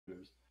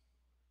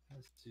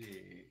Let's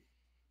see.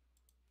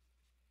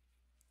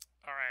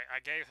 Alright,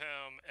 I gave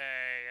him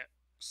a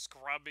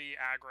scrubby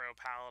aggro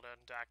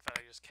Paladin deck that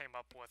I just came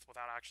up with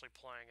without actually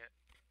playing it.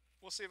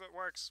 We'll see if it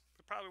works.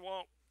 It probably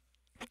won't,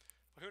 but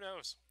who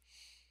knows?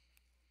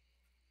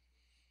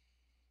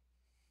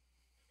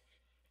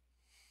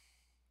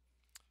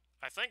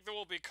 I think there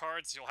will be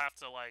cards you'll have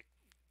to, like,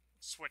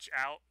 switch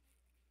out,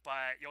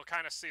 but you'll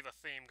kind of see the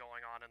theme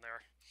going on in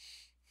there.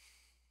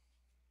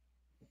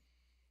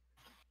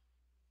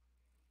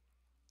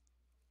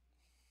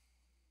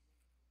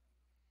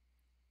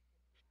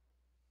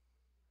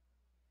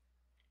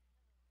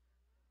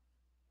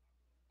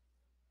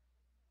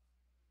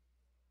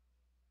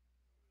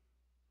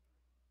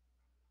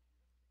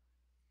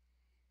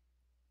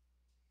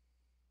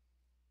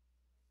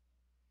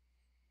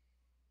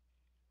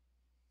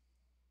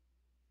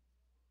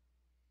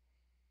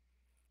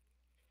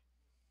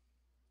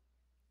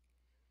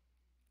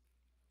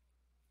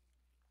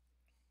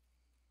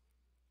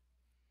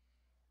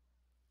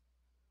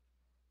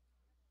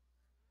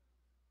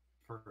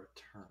 For a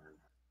turn.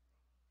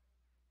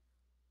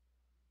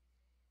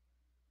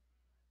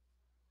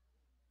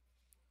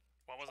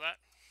 What was that?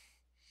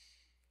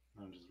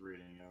 I'm just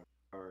reading out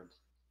cards.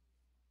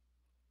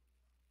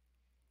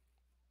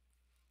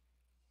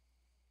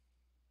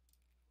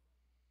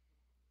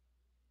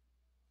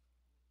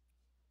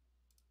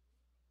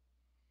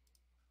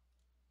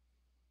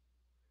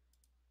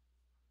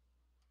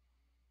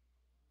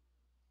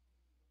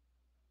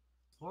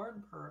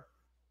 Lord per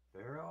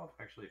barrel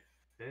actually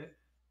fit?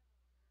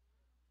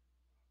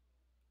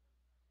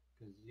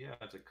 Because, yeah,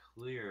 it's a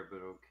clear, but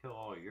it'll kill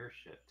all your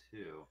shit,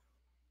 too.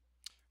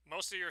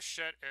 Most of your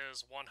shit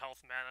is 1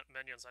 health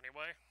minions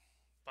anyway,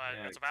 but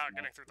Yeah, it's about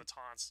getting through exactly.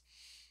 the taunts.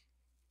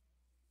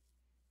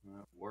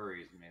 That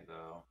worries me,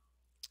 though.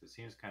 It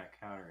seems kind of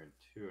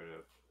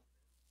counterintuitive.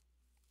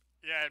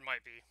 Yeah, it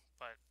might be,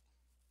 but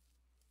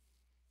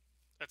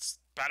it's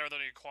better than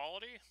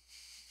equality.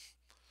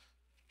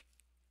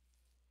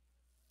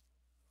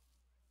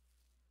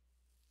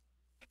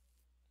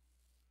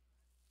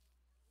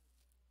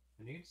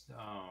 It needs, could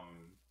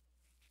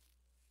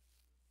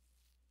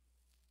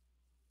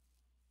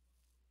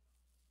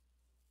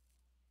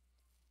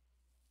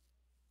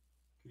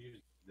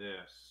use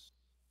this.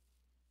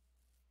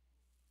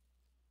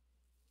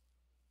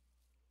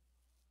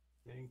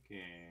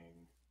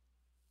 Thinking.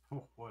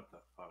 What the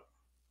fuck?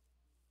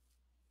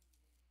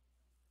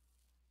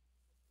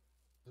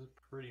 This is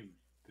pretty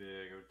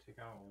big. I would take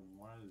out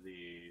one of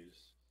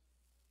these.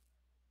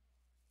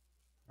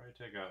 Probably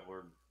take out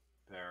Lord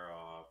Bear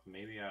off.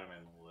 Maybe add him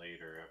in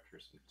later after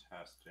some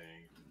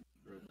testing.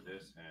 Throw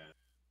this in.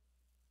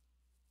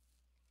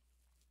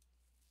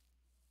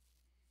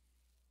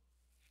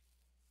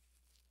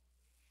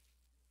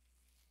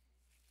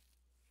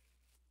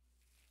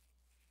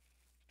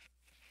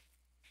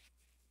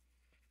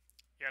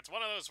 Yeah, it's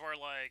one of those where,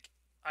 like,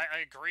 I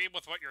agree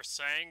with what you're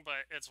saying,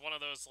 but it's one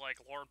of those,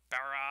 like, Lord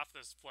Baroth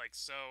is, like,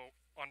 so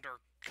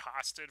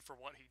undercosted for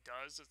what he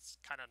does. It's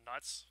kind of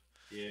nuts.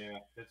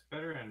 Yeah, it's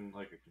better in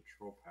like a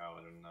control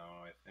paladin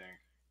though, I think.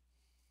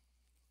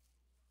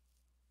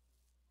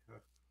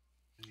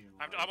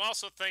 I'm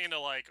also thinking to,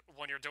 like,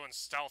 when you're doing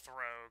Stealth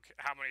Rogue,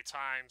 how many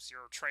times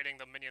you're trading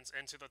the minions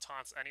into the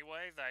taunts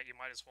anyway, that you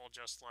might as well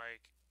just,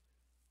 like,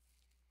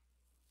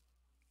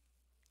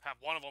 have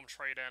one of them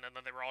trade in, and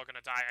then they were all going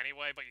to die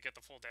anyway, but you get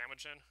the full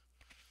damage in.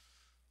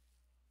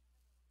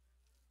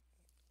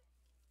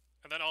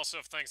 And then also,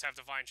 if things have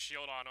Divine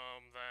Shield on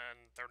them,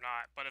 then they're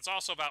not. But it's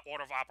also about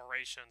order of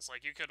operations.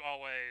 Like, you could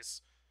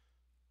always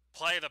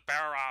play the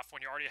bear off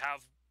when you already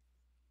have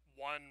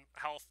 1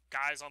 health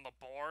guys on the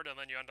board, and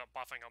then you end up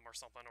buffing them or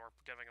something, or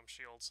giving them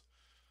shields.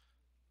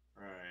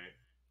 Right.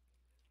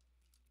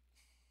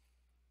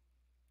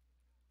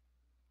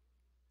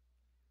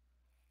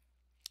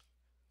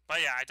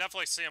 But yeah, I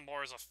definitely see him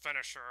more as a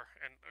finisher,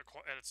 and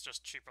it's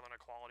just cheaper than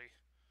equality.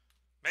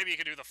 Maybe you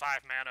could do the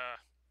 5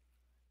 mana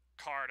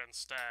card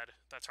instead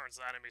that turns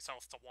the enemy's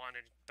health to 1,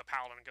 and the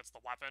paladin gets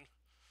the weapon.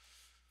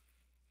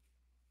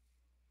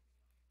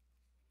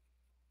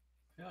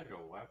 I feel like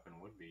a weapon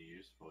would be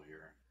useful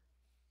here.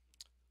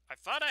 I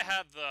thought I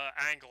had the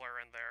angler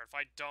in there. If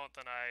I don't,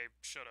 then I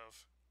should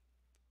have.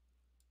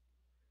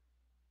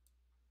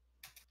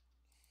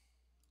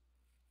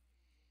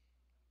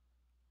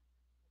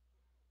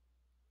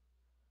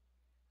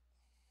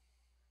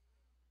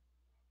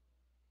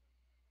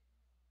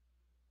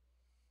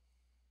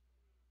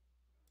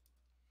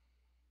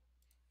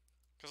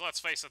 Because let's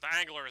face it, the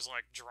angler is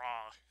like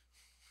draw.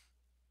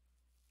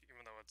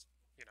 Even though it's,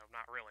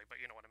 not really, but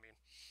you know what I mean.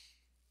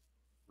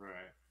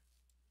 Right.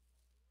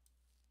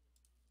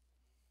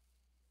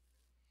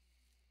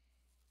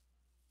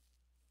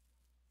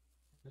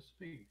 This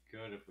would be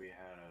good if we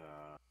had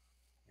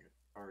like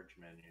a charge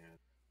minion.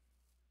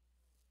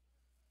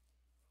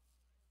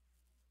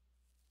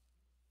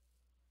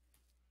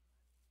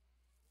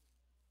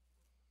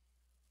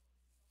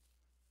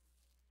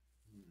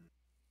 Hmm.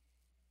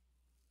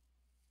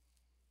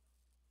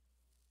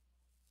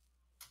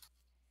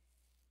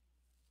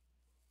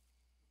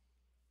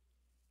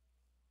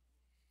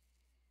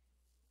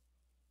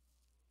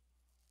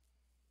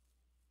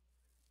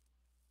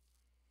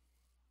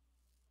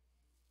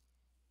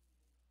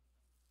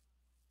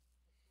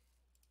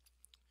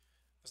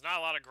 There's not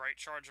a lot of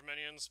great charge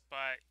minions,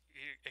 but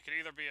it could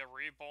either be a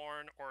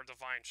Reborn or a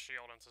Divine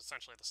Shield, and it's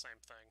essentially the same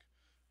thing.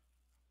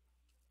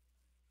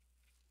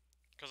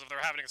 Because if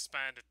they're having to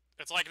spend,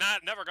 it's like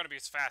never going to be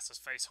as fast as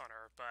Face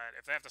Hunter, but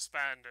if they have to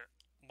spend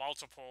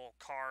multiple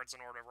cards in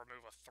order to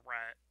remove a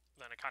threat,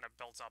 then it kind of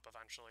builds up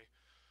eventually.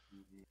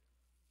 Mm-hmm.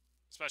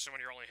 Especially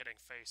when you're only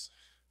hitting face.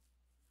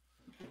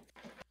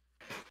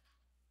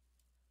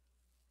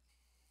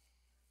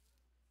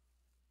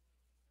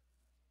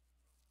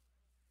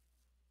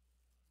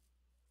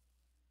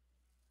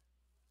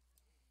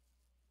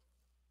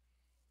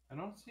 I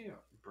don't see a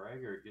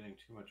Braggart getting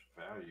too much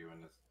value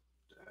in this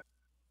deck.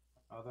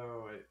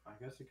 Although, I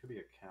guess it could be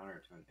a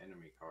counter to an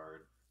enemy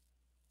card.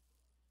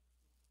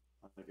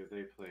 Like if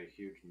they play a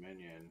huge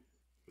minion,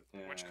 but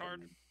then... Which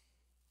card?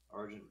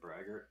 Argent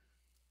Braggart.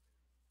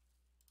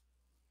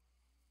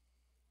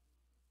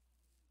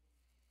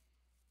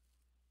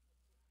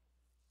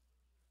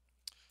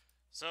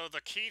 So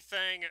the key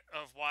thing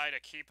of why to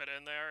keep it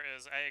in there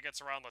is A, it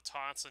gets around the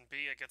taunts, and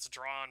B, it gets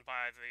drawn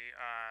by the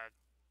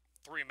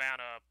 3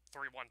 mana,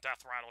 3/1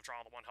 Death Rattle,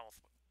 draw the 1 health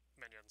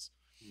minions.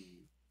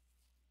 Hmm.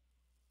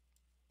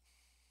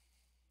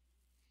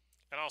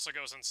 It also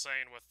goes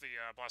insane with the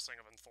Blessing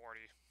of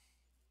Authority.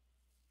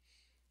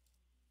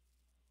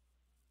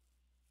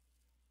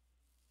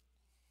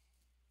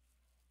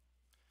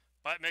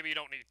 But maybe you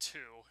don't need 2.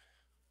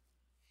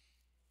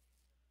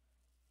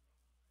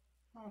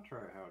 I'll try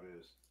how it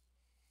is.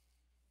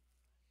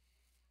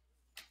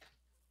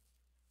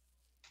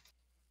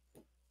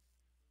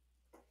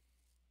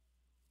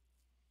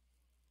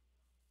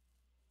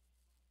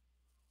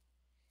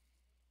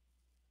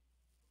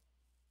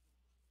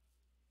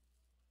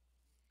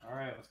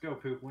 Alright, let's go,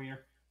 Poop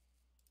Wiener.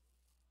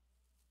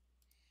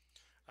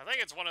 I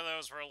think it's one of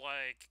those where,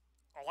 like,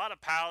 a lot of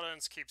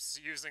Paladins keeps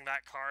using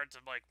that card to,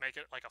 like, make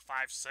it, like, a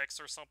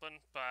 5/6 or something,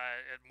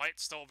 but it might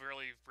still be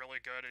really, really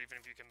good, even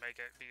if you can make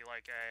it be,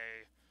 like,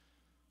 a...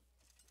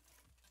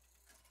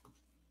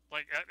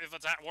 Like, if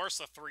it's at worst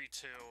a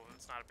 3/2,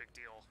 it's not a big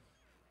deal.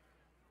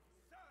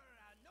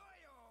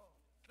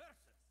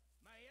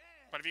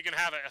 But if you can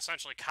have it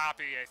essentially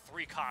copy a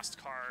 3-cost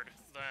card,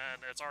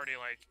 then it's already,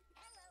 like,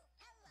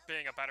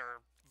 being a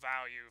better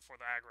value for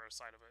the aggro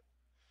side of it.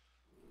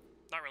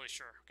 Not really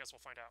sure. Guess we'll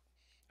find out.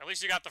 At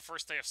least you got the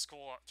first day of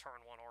school at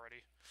turn 1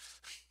 already.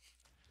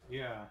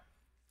 Yeah.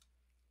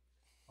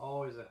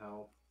 Always a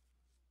help.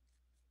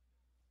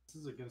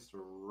 This is against a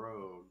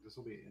rogue. This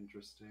will be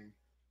interesting.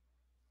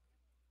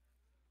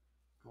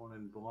 Going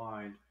in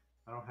blind.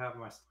 I don't have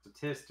my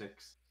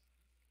statistics.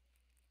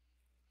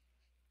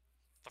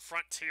 The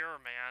Frontier,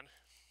 man.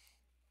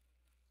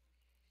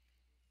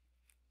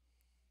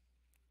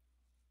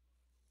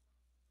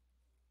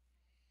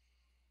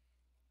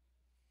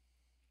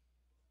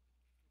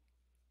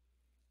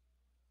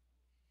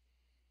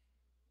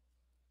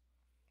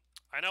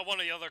 I know one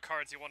of the other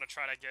cards you want to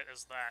try to get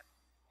is that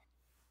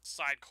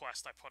side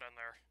quest I put in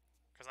there.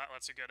 Because that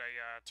lets you get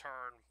a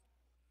turn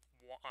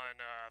 1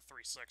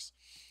 3/6.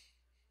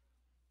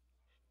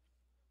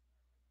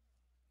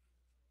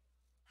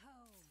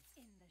 Home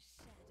in the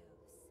shadows.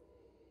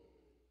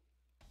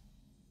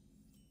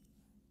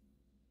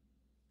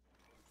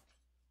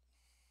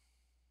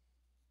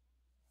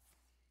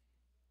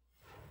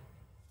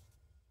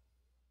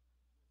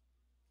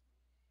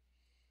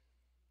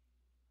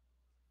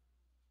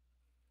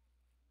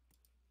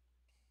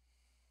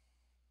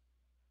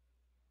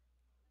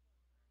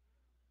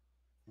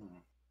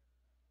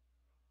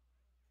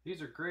 These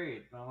are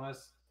great,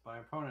 unless my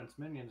opponent's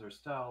minions are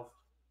stealth.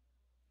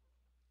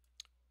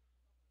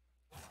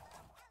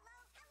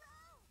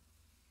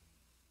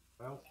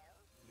 Well,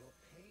 You're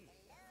paying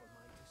for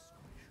my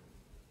discretion.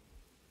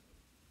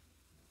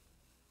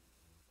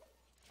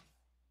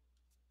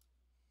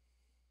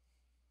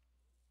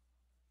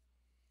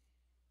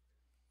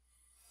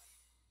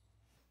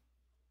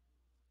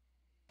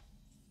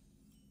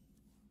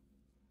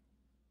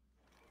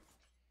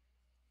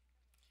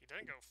 He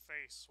didn't go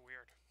face.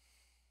 Weird.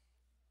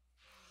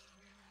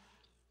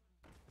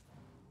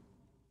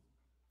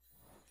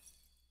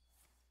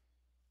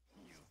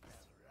 You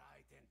fell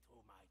right into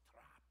my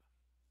trap.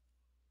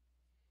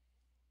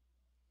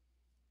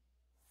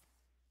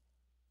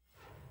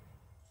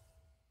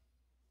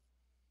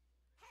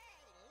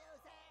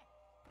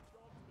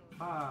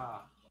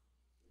 ah!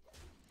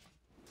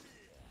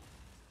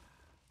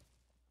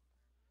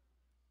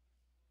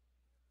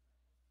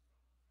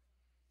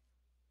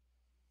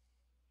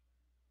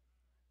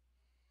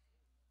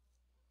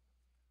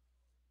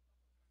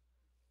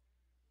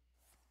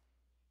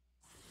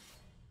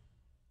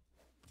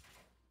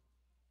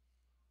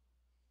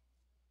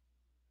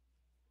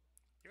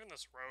 Even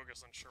this rogue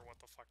isn't sure what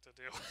the fuck to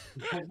do.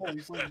 I know,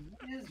 he's like,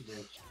 what is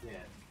this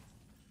shit?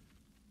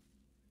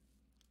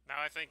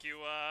 Now I think you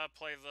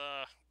play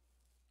the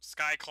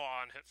Sky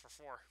Claw and hit for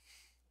 4.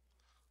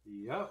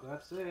 Yep,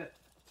 that's it.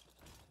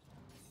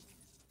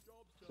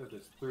 Except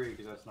it's 3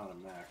 because that's not a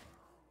mech.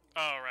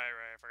 Oh, right.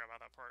 I forgot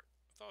about that part.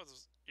 I thought it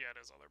was... Yeah, it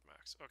is other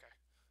max. Okay.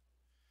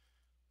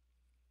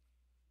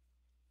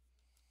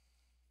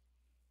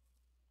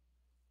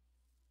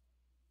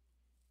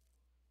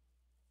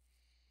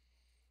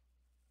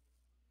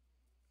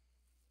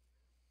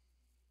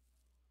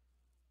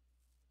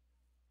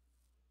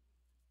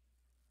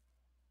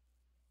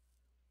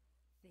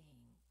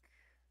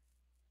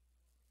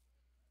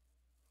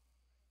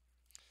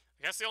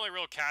 I guess the only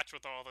real catch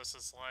with all this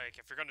is, like,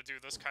 if you're gonna do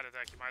this kind of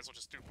deck, you might as well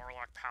just do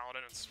Murloc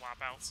Paladin and swap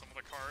out some of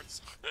the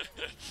cards.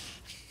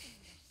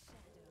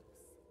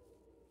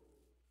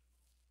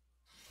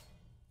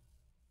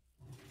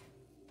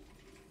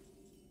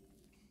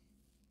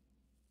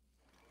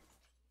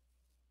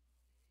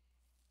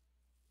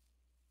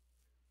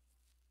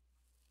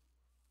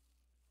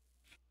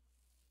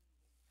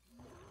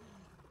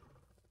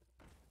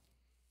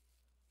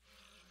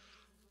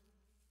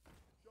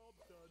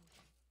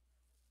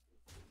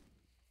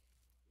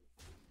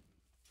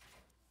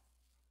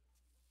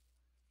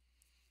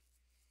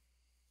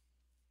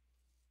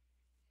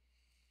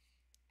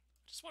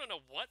 Just want to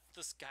know what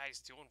this guy's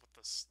doing with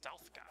the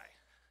stealth guy.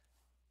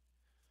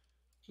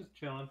 Just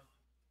chilling.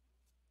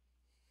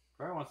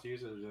 Probably wants to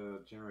use it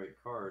to generate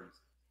cards.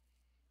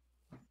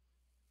 I'm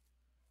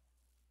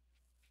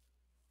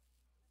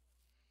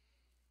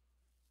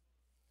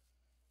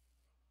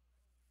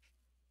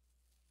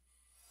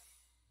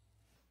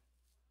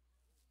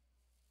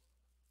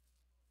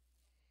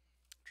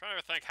trying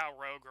to think how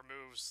Rogue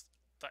removes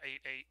the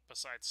 8/8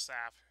 besides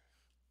Staff.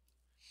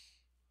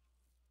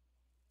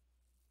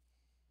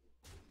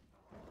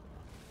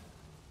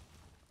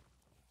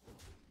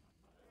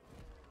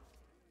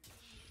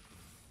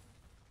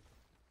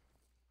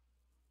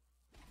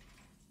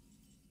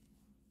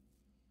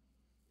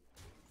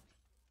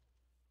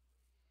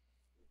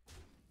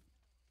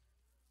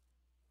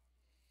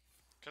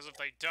 Because if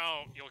they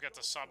don't, you'll get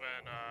to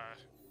summon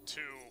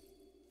 2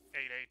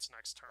 8/8s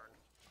next turn.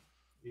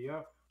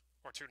 Yep.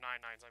 Or 2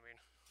 9/9s, I mean.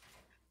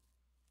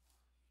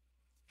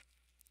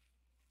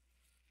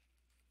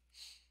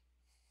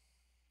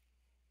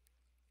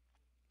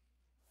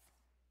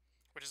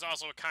 Which is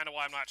also kind of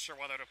why I'm not sure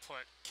whether to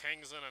put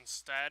Kings in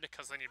instead,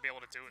 because then you'd be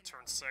able to do it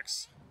turn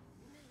 6.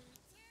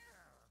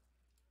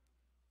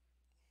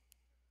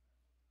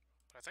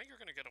 But I think you're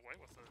going to get away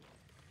with it.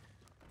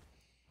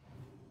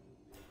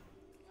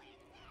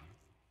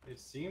 It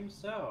seems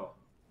so.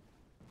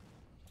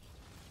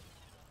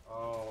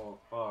 Oh,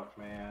 fuck,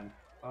 man.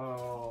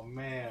 Oh,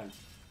 man.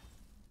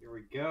 Here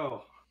we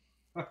go.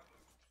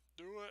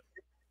 Do it.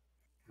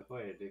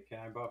 Wait, can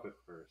I buff it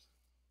first?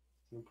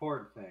 It's an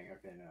important thing.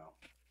 Okay, no.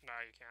 No,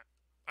 you can't.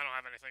 I don't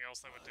have anything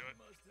else that would do it.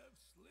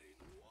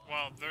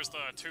 Well, there's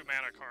the 2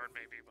 mana card,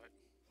 maybe, but...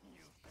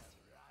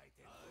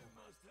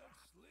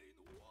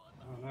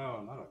 Oh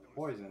no, not a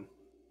poison.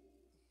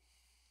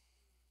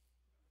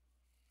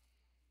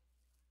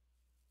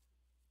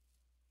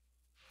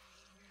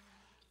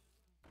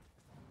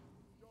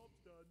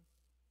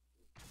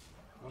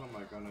 What am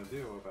I gonna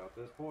do about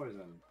this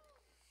poison?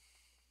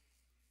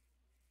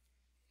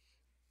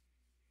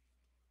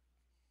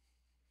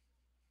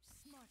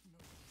 Smart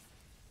moves.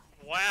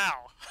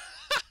 Wow!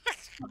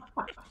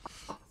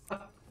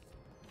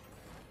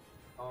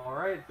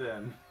 Alright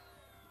then.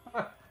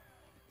 I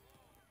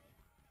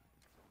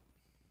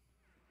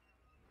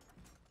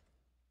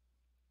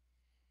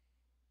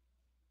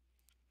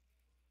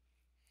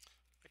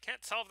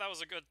can't tell if that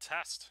was a good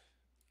test.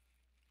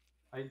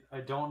 I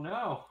don't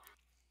know.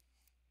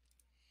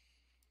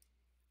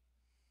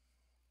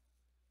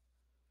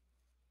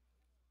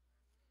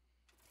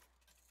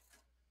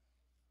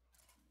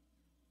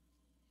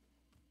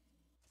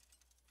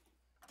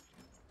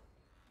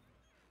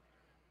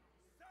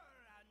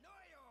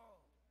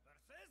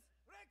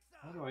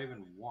 What do I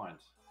even want?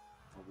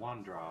 A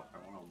 1-drop. I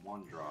want a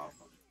 1-drop.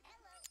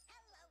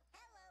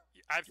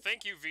 I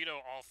think you veto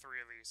all 3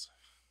 of these.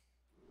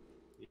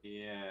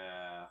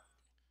 Yeah.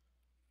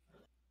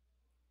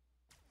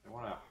 I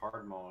want a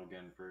hard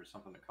mulligan for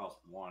something that costs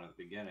 1 at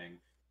the beginning.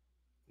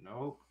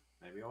 Nope.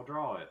 Maybe I'll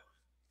draw it.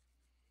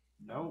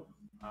 Nope.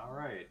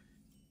 Alright.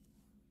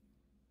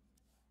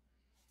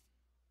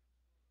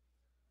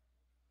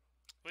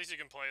 At least you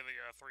can play the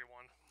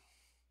 3/1.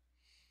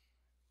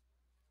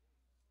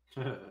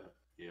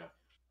 Yeah.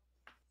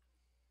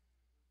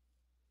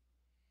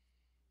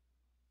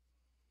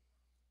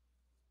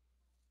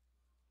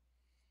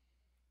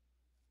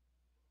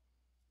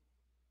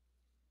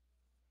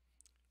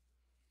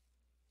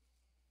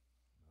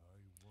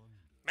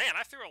 Man,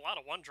 I threw a lot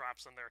of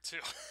 1-drops in there,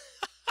 too.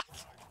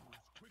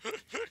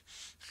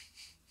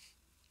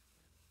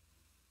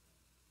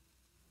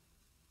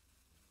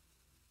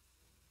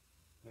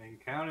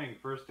 And counting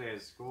first day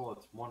of school,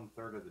 it's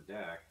 1/3 of the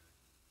deck.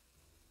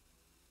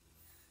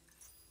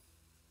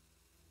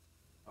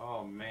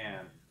 Oh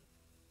man.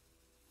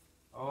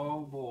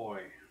 Oh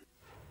boy.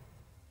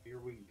 Here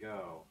we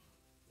go.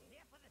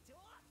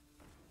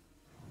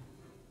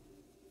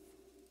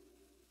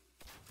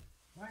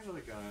 I'm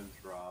actually gonna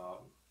draw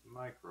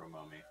Micro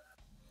Mummy.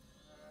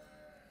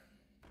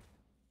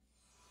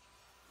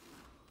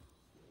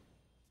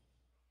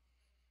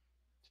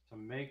 To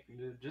make,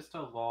 just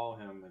to lull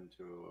him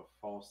into a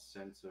false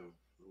sense of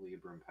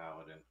Libram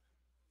Paladin.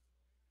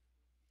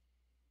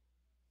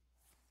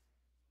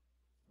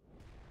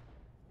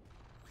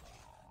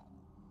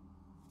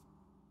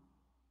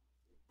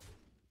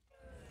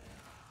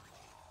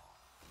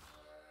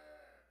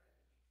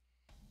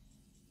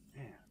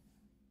 Man.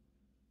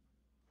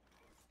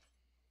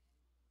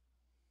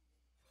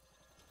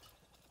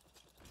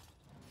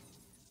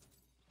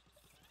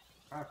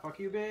 Alright, fuck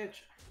you,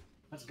 bitch.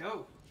 Let's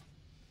go.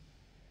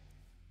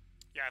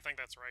 Yeah, I think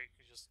that's right.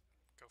 You just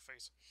go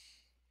face.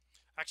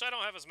 Actually, I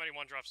don't have as many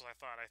 1-drops as I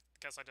thought. I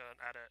guess I didn't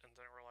edit and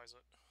didn't realize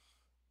it.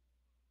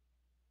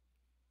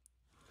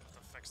 Have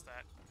to fix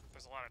that.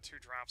 There's a lot of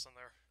 2-drops in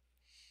there.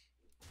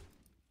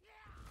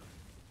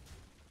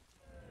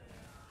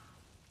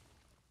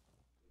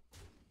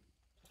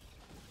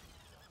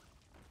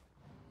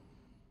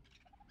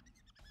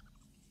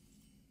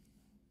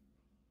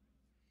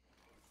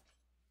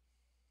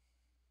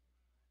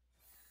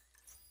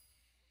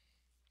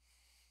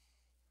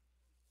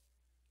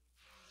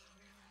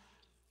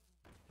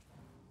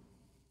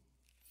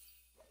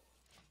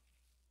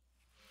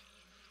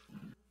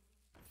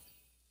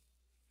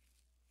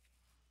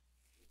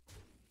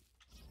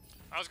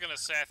 I was gonna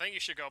say, I think you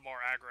should go more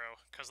aggro,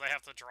 because they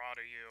have to draw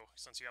to you,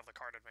 since you have the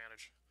card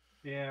advantage.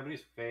 Yeah, but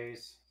he's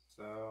face,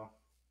 so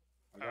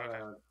I gotta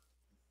okay.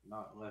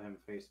 not let him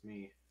face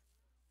me.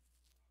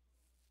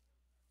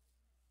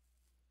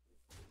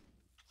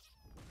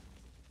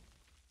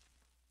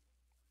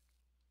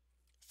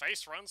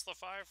 Face runs the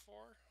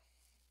 5/4?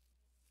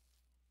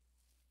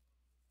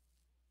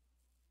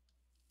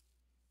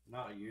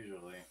 Not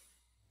usually.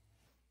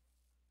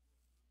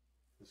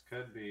 This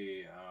could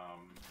be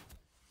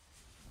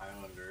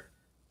Highlander.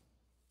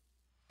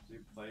 Has he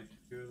played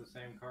 2 of the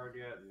same card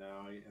yet?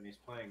 No, and he's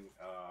playing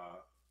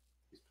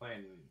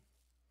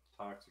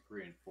Toxic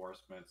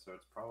Reinforcement, so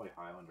it's probably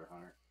Highlander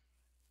Hunter.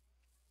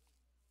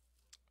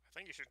 I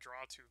think you should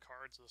draw 2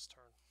 cards this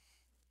turn.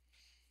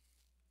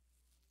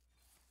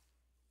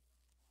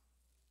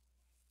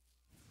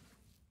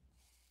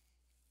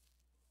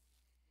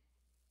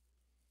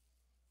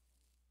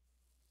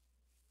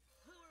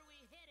 Who are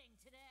we hitting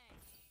today?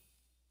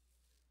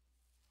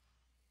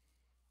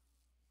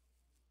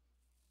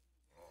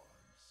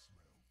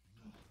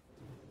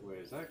 Wait,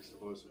 is that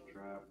explosive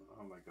trap?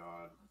 Oh my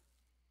god.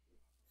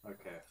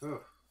 Okay. Whew.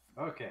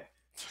 Okay.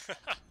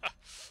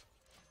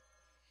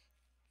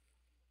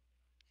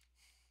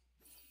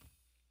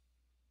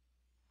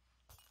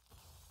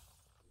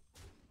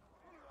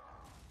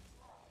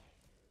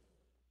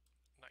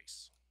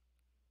 Nice.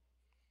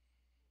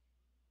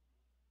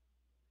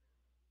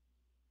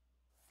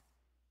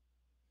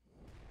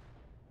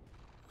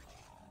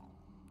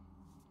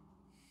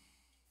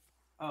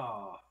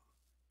 Oh.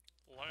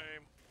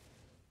 Lame.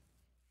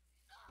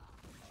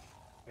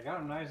 I got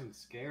him nice and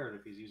scared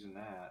if he's using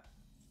that.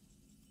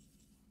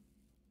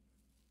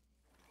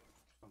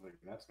 I don't think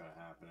that's gonna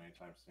happen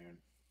anytime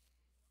soon.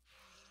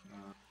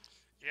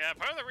 Yeah,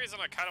 part of the reason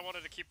I kind of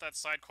wanted to keep that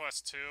side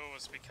quest too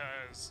was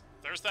because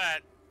there's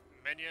that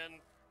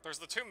minion. There's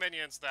the 2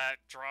 minions that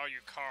draw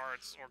you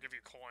cards or give you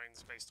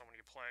coins based on when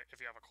you play,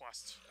 if you have a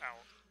quest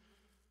out.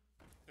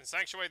 In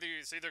Sanctuary,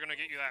 it's either going to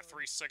get you that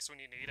 3/6 when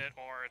you need it,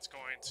 or it's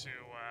going to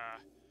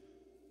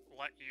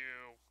let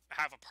you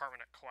have a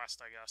permanent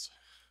quest, I guess.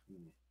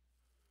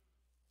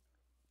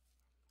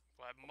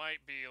 But it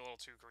might be a little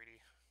too greedy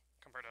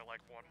compared to like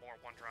more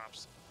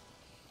 1-drops.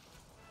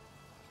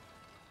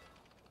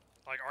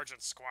 Like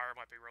Argent Squire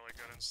might be really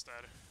good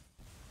instead.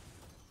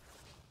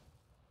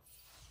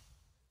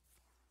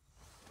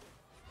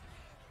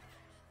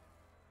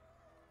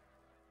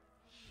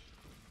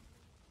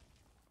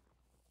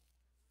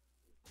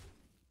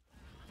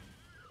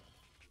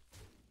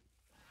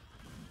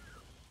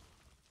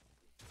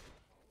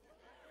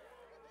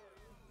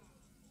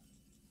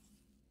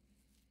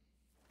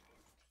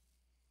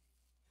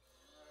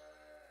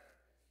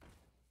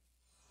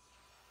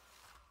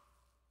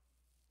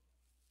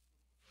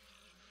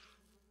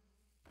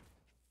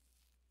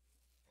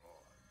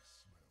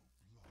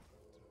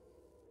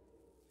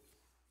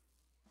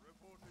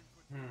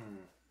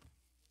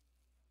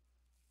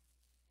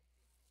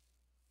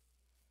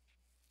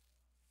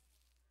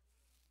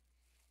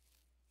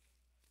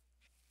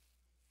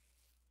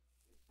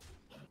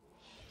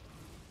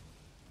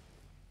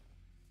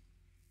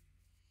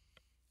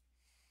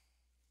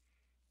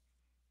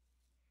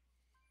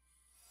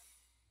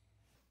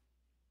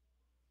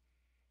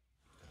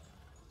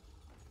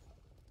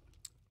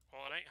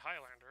 Well, it ain't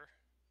Highlander.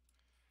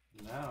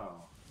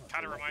 No.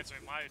 Kind of reminds me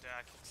of my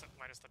deck, except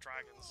minus the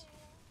dragons.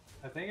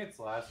 I think it's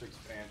last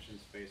expansion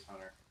Space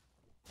Hunter.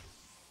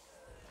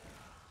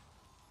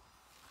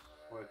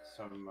 With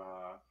some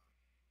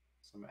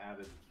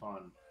added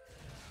fun.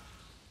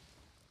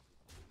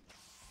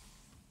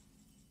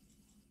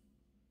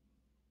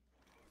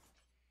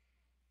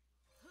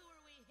 Who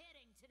are we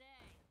hitting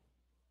today?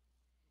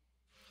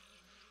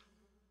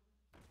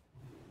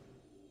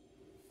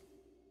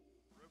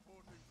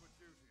 Reporting for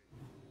duty.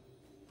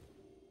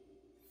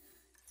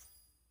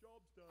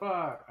 Job's done.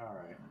 Fuck.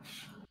 Alright.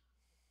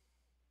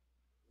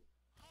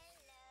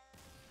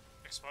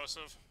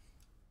 Explosive.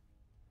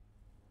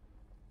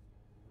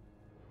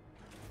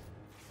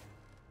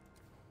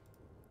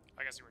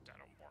 I guess you were dead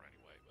on board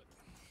anyway, but...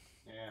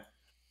 Yeah.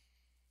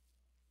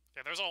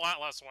 Yeah, there's a lot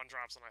less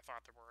 1-drops than I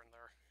thought there were in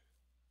there.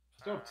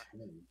 Still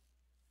 10.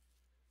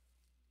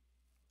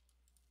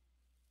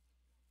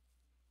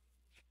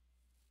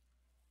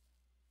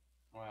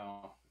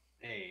 Well,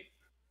 8.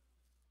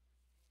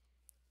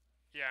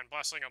 Yeah, and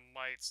Blessing of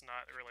Might's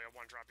not really a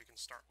 1-drop you can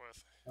start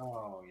with.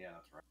 Oh, yeah,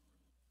 that's right.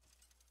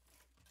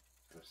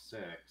 There's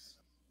 6.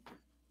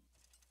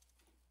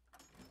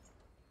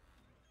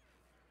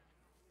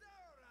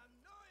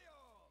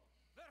 Zoranoyo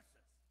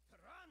versus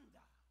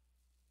Tyrande.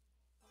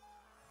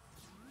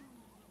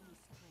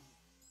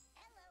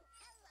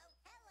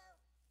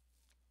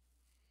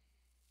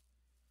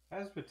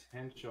 Has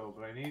potential,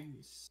 but I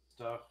need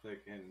stuff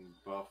that can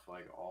buff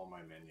like all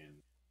my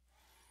minions.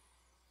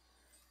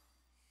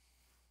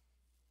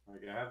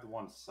 Like I have the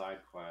one side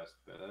quest,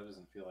 but that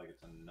doesn't feel like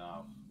it's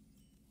enough.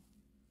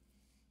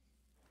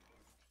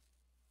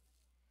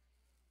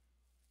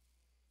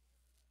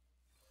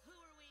 Who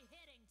are we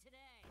hitting today?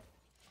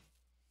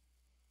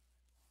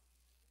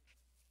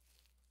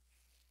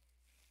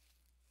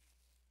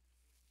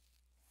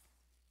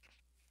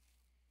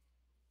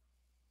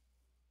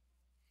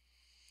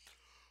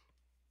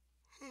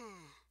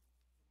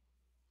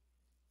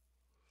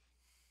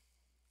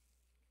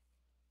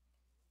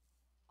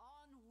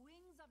 On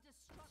wings of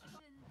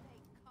destruction they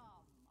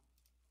come.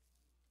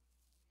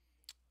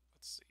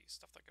 Let's see,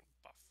 stuff that can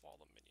buff all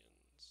the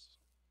minions.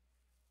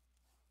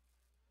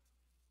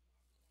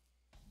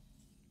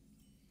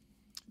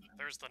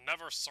 There's the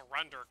Never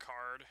Surrender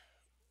card.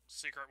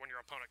 Secret, when your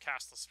opponent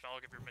casts the spell,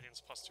 give your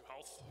minions +2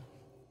 health.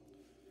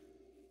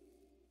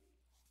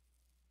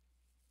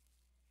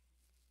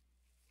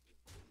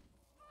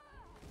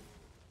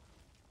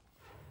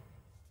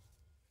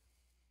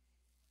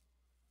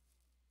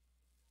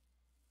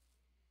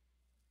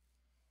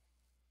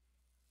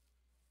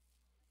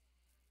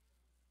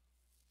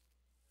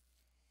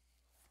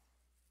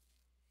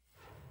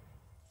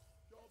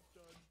 Job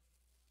done.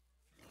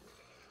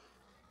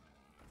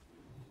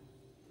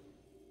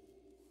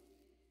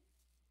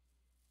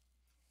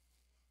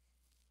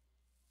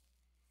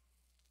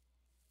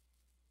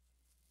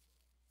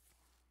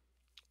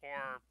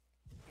 Or,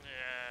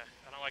 yeah,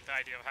 I don't like the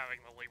idea of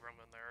having the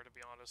Libram in there, to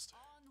be honest.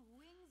 On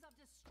wings of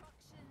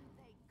destruction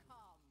they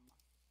come.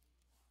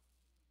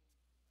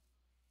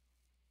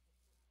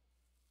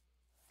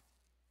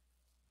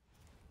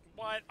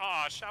 What?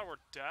 Aw, Shower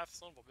Death,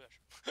 son of a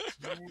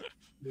bitch.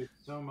 There's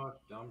so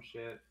much dumb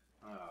shit.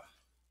 Ugh.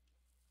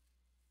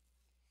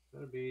 Is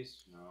that a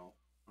beast? No.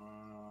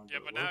 Yeah,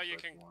 it but now looks you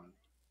like can one.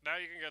 now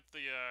you can get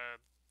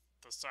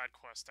the side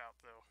quest out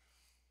though,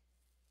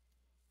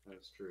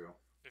 That's true.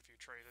 if you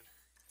traded.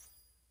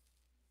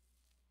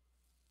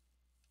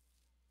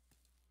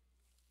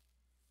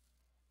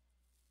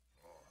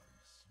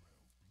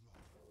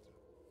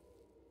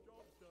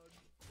 Job done.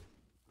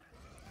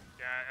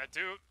 Yeah, I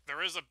do.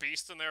 There is a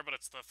beast in there, but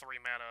it's the 3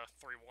 mana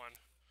 3/1.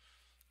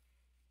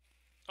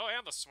 Oh,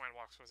 and the Swine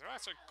walks with her. There's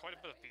actually quite a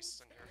bit of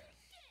beasts in here.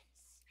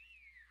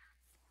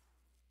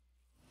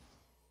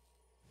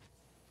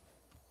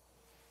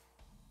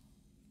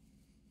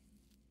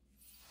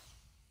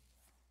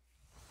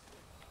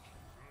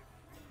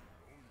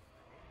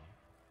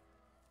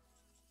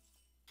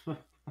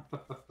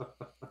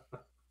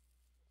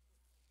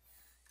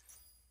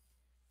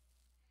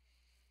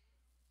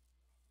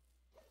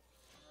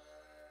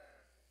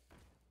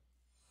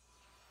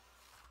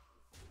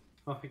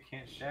 Oh, I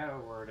can't shadow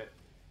word it.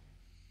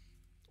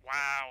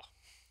 Wow.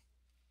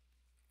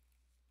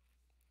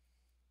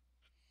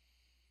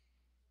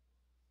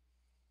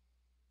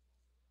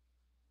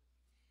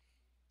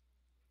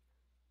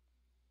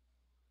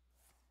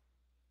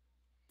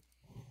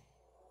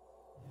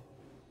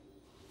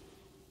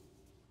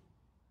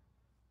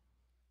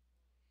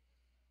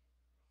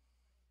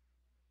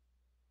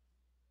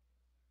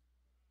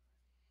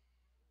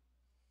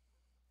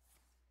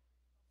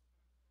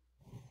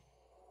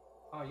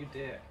 Oh, you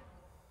dick.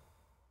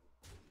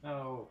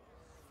 No.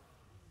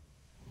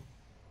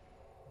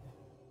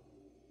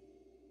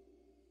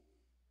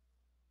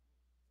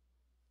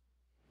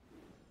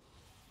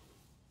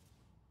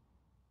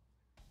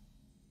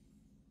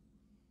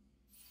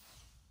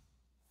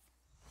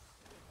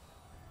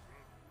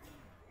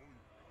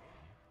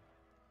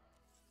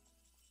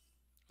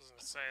 I was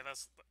gonna say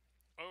that's.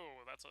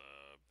 Oh, that's a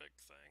big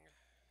thing.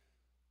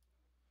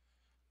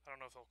 I don't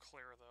know if he'll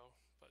clear though,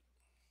 but.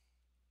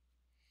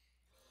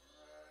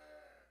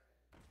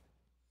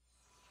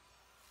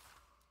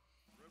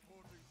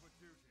 Reporting for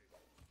duty.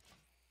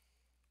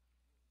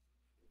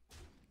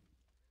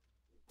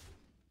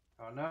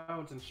 Oh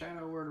no, it's in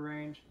shadow word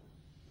range.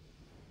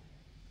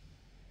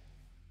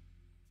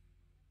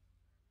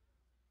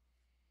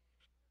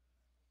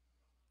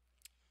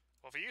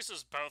 Well, if he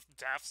uses both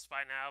deaths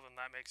by now, then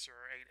that makes your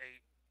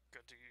 8/8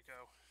 good to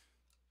go.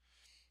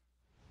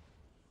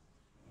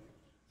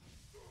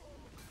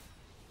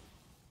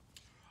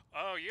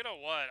 Oh, you know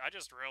what? I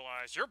just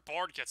realized your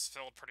board gets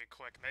filled pretty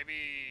quick.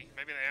 Maybe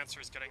the answer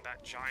is getting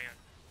that giant.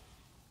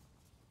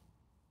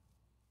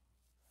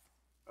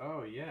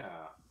 Oh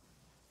yeah.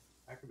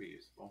 That could be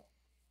useful.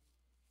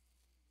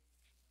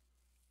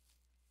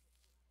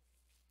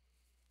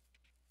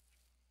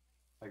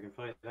 I can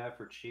play that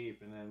for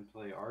cheap and then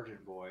play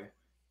Argent Boy.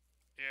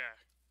 Yeah.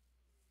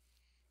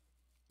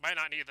 Might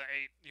not need the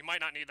 8. You might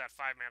not need that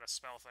 5 mana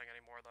spell thing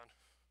anymore then.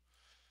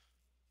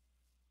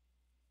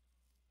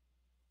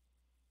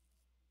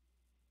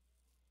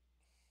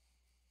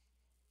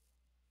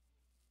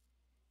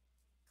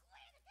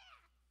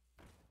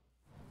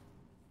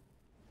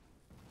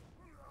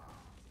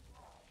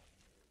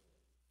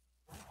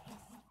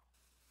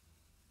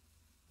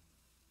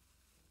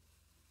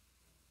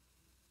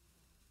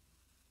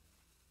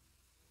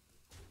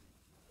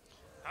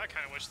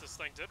 kind of wish this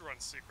thing did run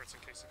secrets in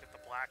case you get the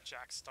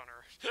blackjack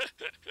stunner.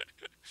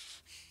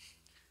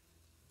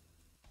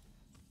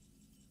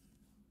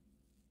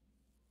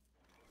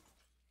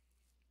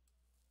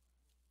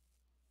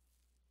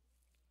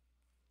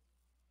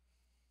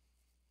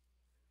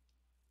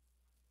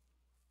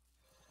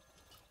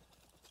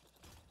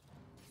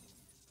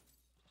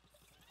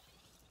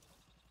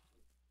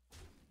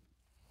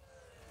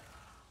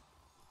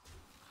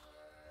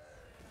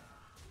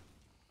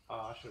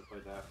 Oh, I should have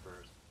played that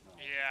first. No.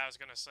 Yeah, I was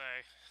gonna say.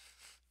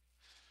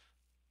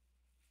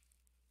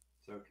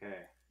 It's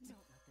okay. Don't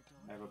let the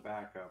door. I have a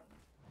backup.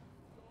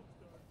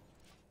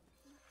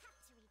 You have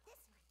to read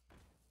this one.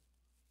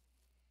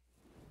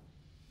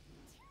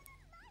 To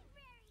the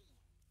library!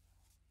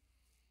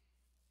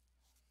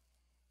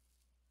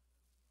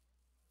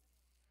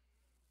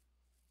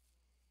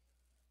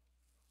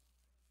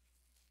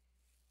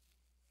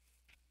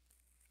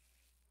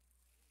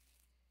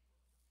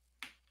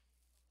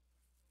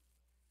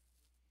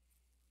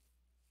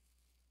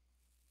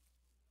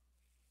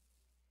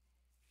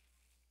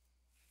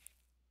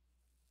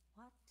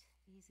 What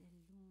is a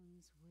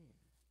loon's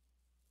will?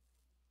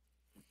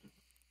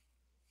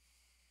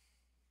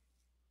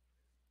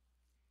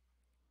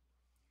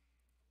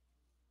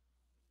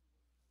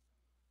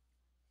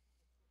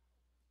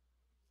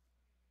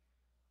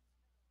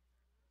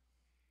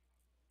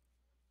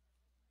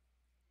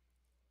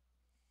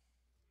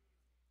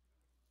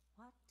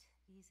 What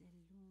is a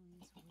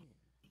loon's will?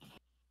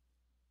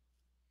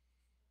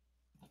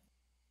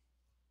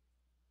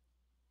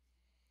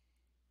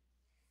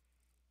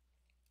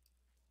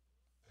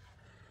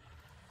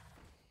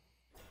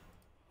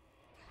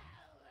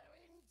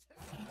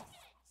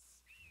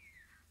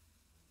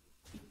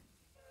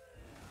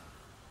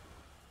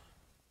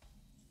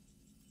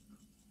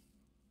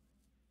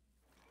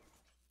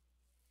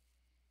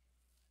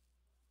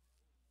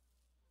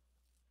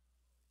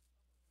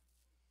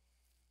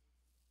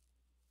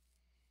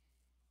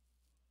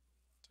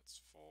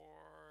 That's 4.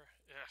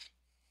 Yeah.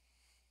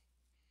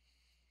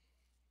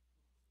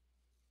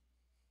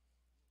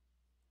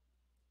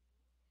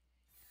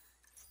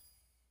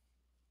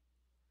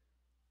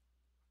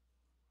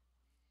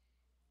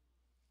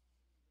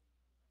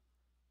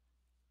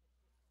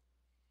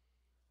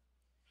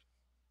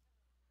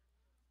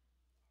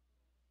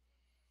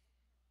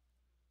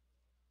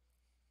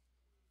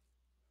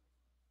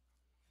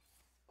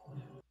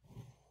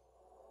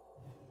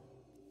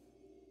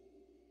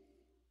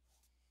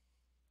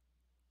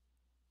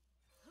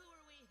 Who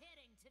are we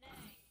hitting today?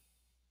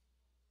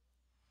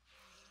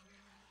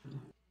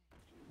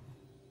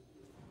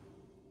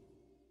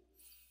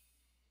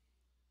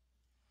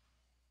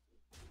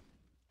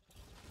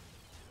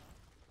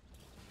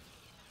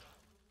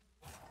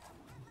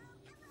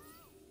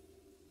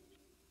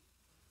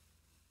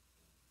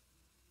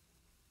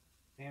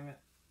 Damn it.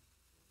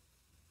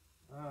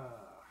 To the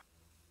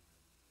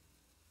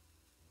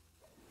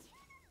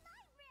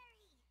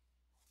library!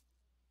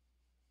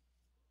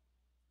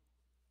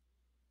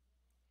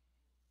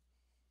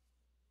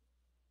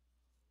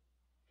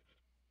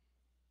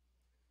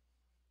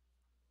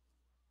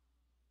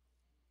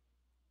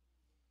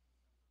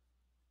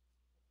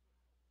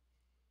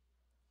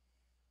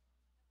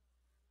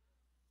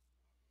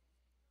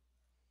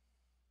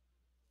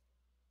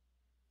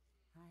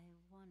 I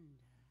wonder.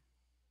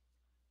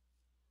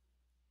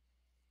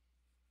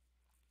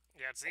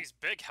 Yeah, it's these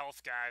big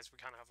health guys we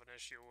kind of have an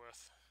issue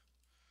with.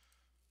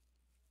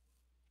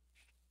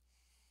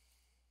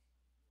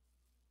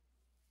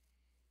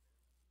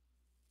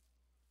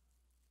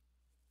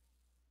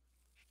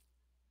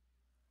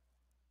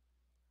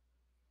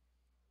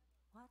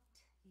 What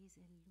is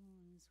a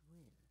loon's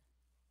will?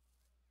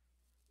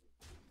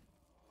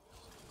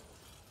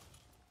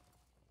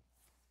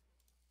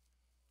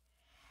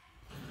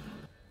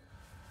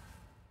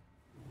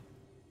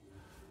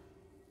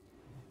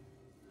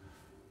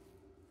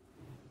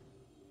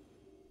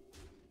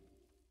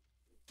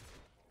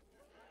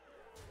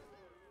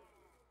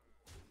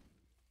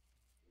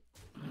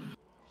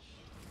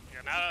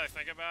 Yeah, now that I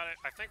think about it,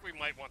 I think we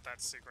might want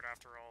that secret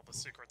after all. The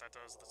secret that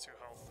does the 2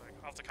 health thing.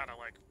 I'll have to kind of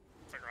like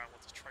figure out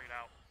what to trade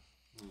out.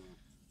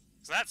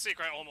 Because that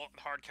secret almost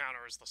hard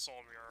counter is the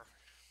soul mirror.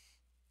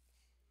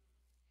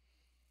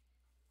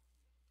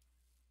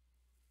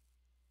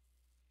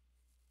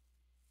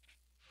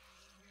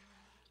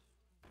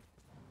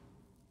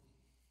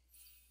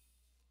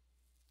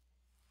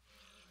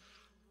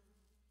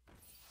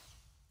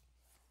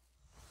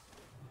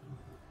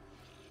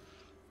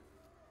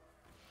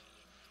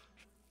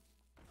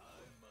 I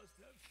must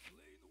have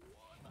slain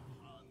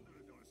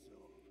 100 or so.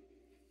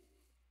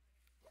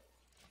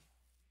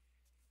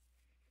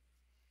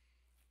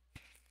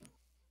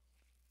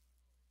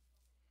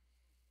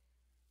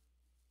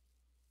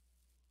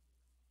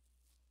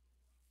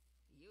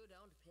 You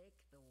don't pick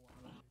the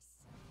ones.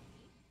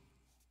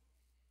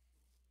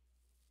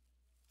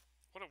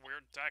 What a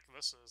weird deck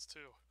this is, too.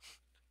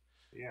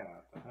 Yeah,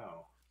 what the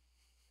hell?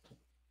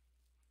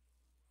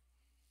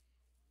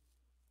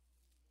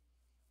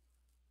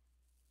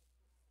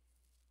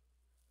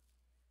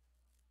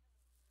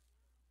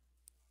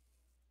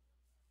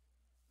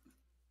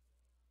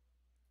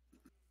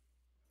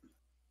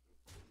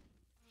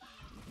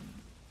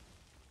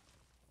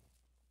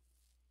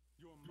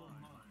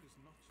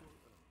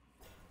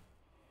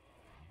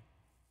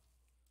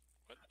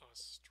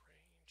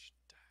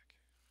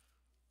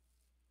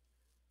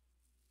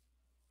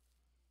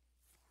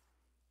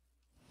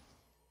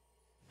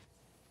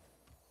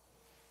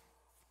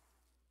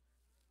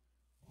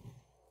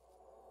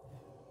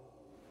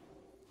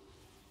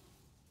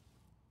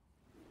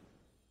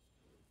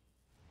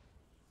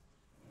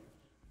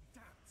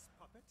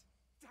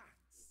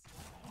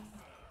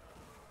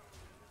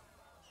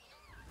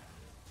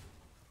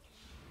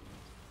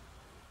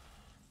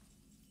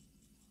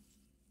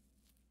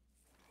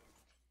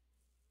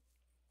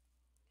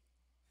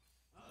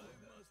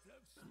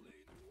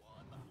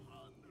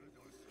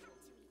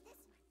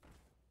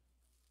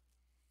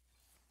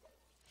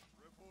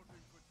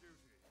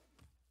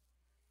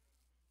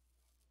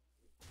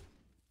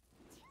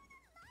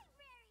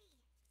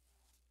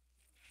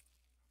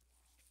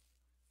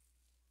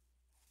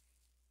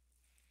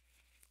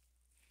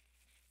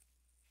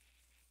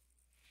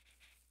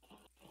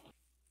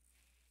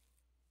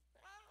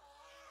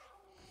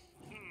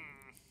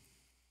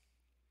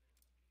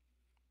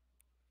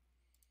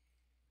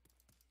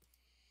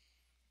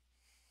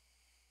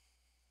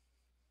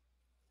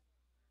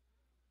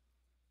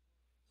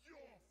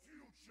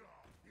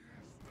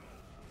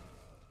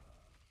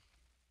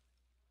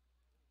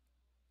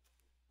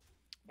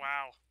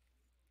 Wow.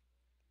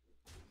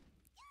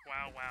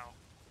 Wow, wow.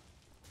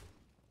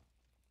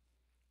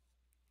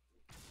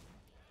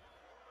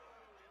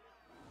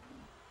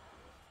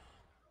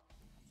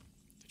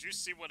 Did you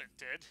see what it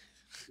did?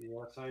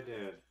 Yes, I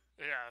did.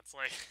 Yeah, it's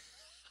like...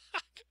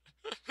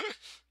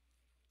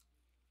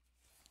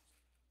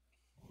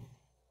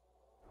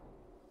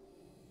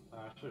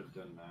 I should have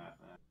done that,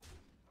 man.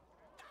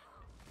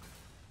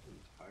 I'm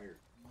tired.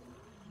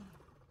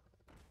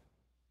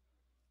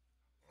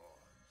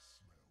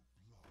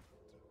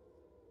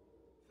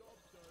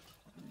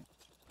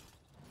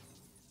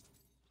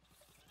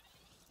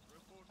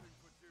 Reporting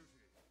for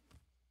duty.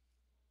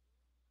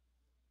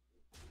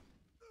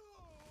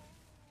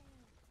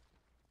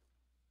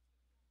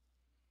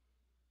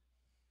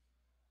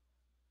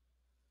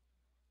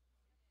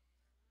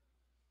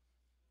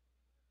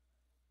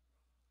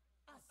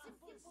 A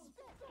simple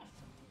spell.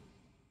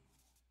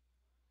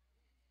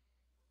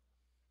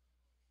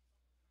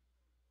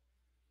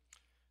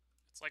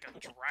 It's like a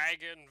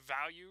dragon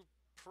value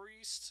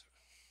priest.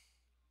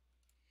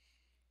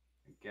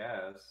 I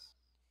guess.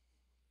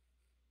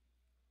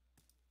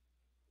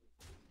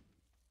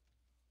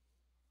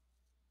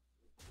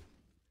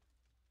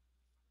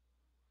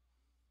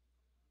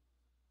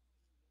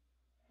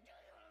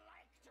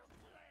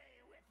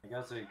 I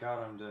guess they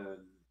got him to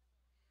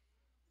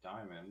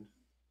diamond.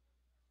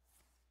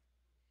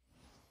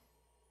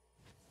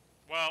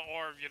 Well,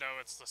 or, you know,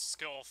 it's the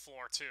skill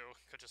floor too.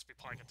 Could just be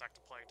playing a deck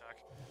to play deck.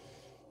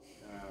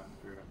 Yeah,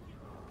 true.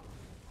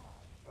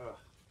 Ugh.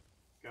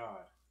 God.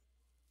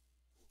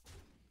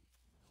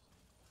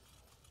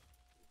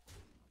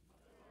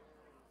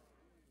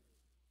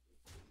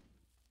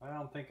 I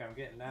don't think I'm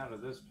getting out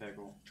of this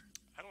pickle.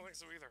 I don't think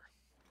so either.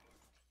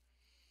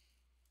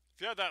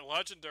 If you had that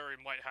legendary, it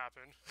might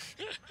happen.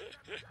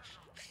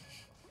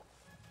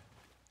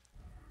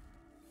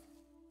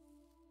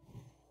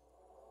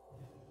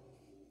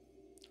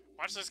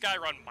 Watch this guy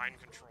run mind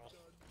control.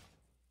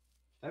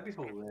 That'd be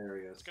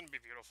hilarious. It's gonna be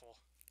beautiful.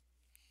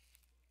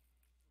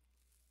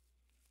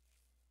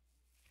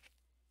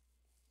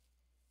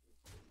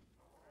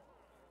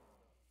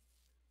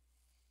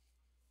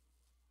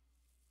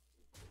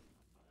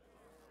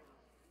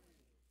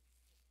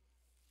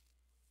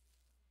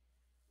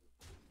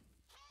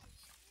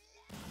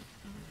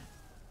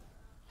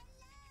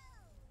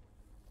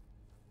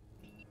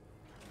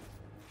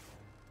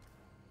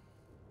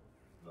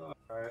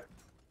 Alright.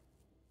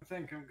 I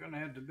think I'm gonna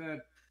head to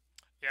bed.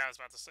 Yeah, I was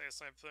about to say the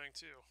same thing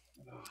too.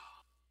 Ugh.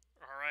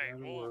 Alright,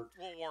 That'll work.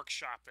 we'll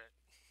workshop it.